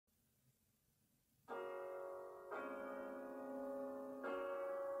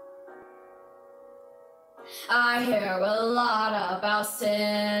I hear a lot about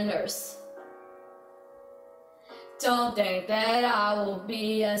sinners. Don't think that I will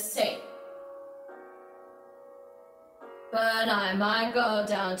be a saint, but I might go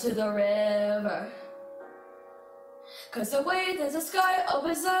down to the river. 'Cause the way that the sky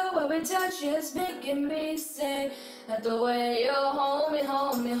opens up when we touch it's making me sing. That the way you hold me,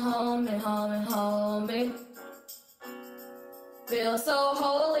 hold me, hold me, hold me, hold me. Feel so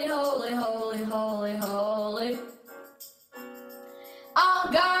holy, holy, holy, holy, holy. Oh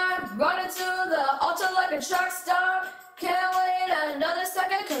God, running to the altar like a truck stop. Can't wait another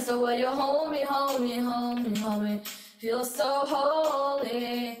second, 'cause the way you hold me, hold me, hold me, hold me. Feel so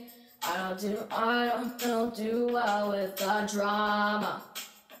holy. I don't do well with the drama.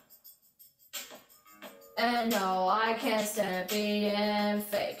 And no, I can't stand being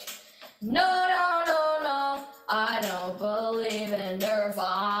fake. No, no, no, no, I don't believe in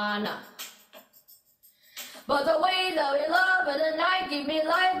nirvana. But the way that we love in the night give me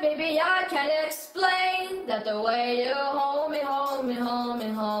life, baby, I can't explain. That the way you hold me, hold me, hold me,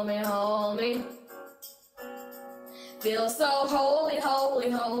 hold me, hold me. Feel so holy, holy,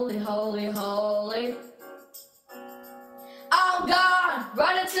 holy, holy, holy. Oh God,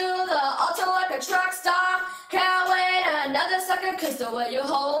 running to the altar like a truck stop. Can't wait another second, 'cause the way you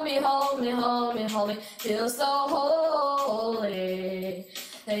hold me, hold me, hold me, hold me. Feel so holy.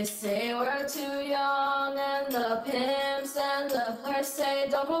 They say we're too young, and the pimps and the players say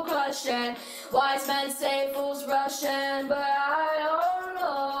don't go crushing. Wise men say fools rushing, but I don't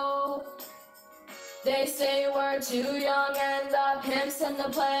know. They say we're too young, and the pimps and the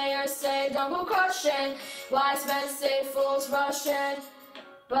players say don't go crushing. Wise men say fools rushing,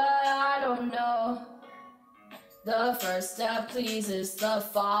 but I don't know. The first step pleases the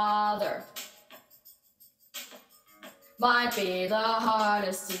Father. Might be the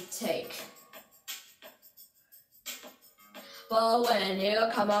hardest to take, but when you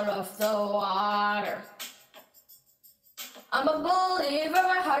come out of the water, I'm a believer,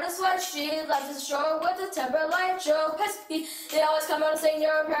 my heart is sweaty. Life is short with a temper like Joe Pesky. They always come out and sing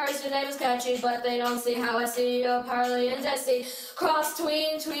your prayers, your name is catchy, but they don't see how I see you, Parley and Jesse. Cross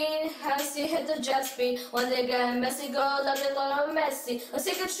tween, Hennessy hit the jet speed. When they get messy, go let they learn I'm messy. A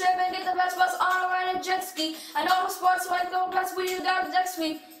secret trip and get the best bus on a ride a jet ski. I know the sports so I go best where you got the next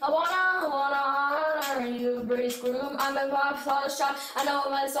week. I wanna honor you, British groom. I'm in my father's shop. I know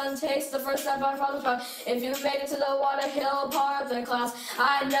my son takes the first step my father's shop. If you made it to the water hill part of the class,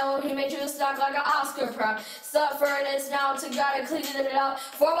 I know he made you stack like an Oscar prop. Suffering is now to God and cleaning it out.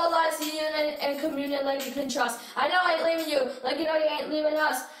 Formalize the union and communion like you can trust. I know I ain't leaving you, like you know you ain't leaving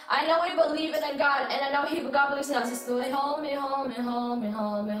us. I know we believe in God, and I know God believes in us. It's the way hold me, hold me, hold me,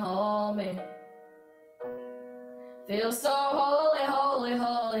 hold me, hold me. Feel so holy, holy,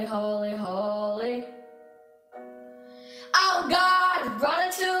 holy, holy, holy. Oh God,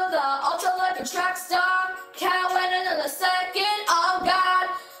 running to the altar like a track star. Can't wait another second. Oh God,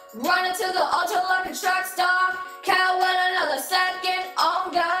 running to the altar like a track star. Can't wait another second. Oh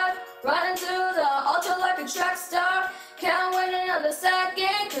God, running to the altar like a track star. Can't wait another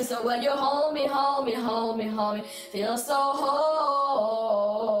second. 'Cause the way you hold me, hold me, hold me, hold me, feel so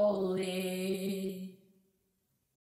holy.